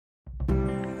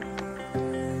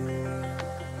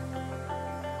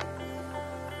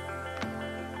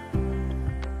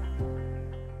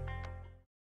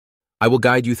I will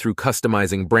guide you through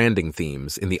customizing branding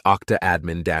themes in the Okta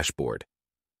Admin Dashboard.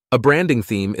 A branding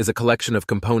theme is a collection of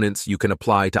components you can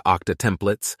apply to Okta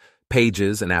templates,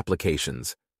 pages, and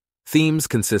applications. Themes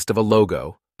consist of a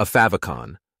logo, a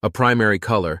favicon, a primary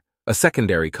color, a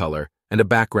secondary color, and a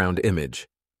background image.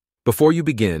 Before you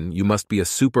begin, you must be a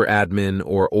super admin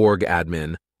or org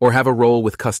admin or have a role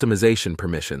with customization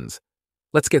permissions.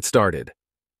 Let's get started.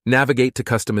 Navigate to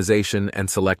Customization and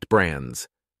select Brands.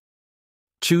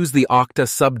 Choose the Okta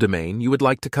subdomain you would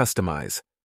like to customize.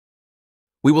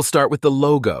 We will start with the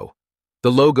logo.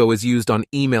 The logo is used on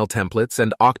email templates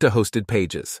and Okta-hosted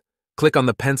pages. Click on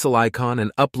the pencil icon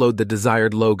and upload the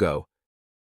desired logo.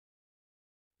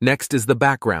 Next is the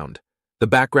background. The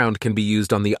background can be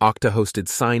used on the Okta-hosted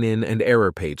sign-in and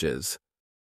error pages.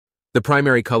 The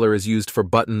primary color is used for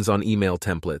buttons on email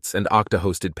templates and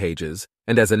Okta-hosted pages,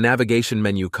 and as a navigation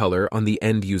menu color on the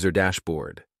end-user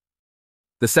dashboard.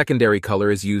 The secondary color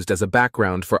is used as a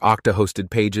background for Okta-hosted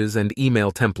pages and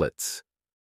email templates.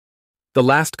 The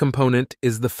last component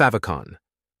is the favicon.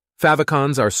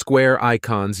 Favicons are square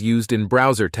icons used in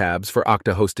browser tabs for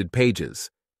Okta-hosted pages.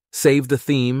 Save the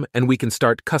theme and we can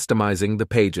start customizing the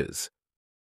pages.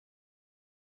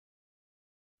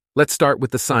 Let's start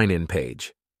with the sign-in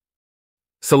page.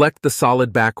 Select the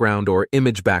solid background or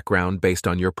image background based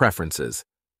on your preferences.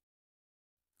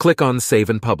 Click on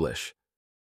Save and Publish.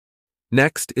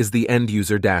 Next is the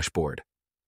end-user dashboard.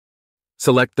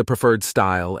 Select the preferred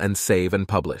style and save and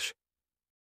publish.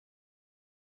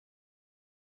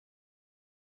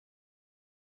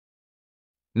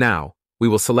 Now, we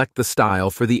will select the style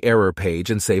for the error page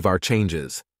and save our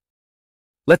changes.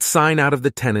 Let's sign out of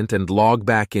the tenant and log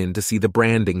back in to see the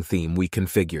branding theme we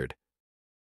configured.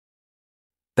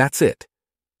 That's it.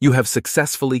 You have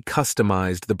successfully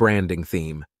customized the branding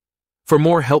theme. For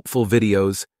more helpful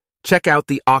videos, check out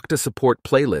the Okta support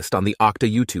playlist on the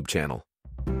Okta YouTube channel.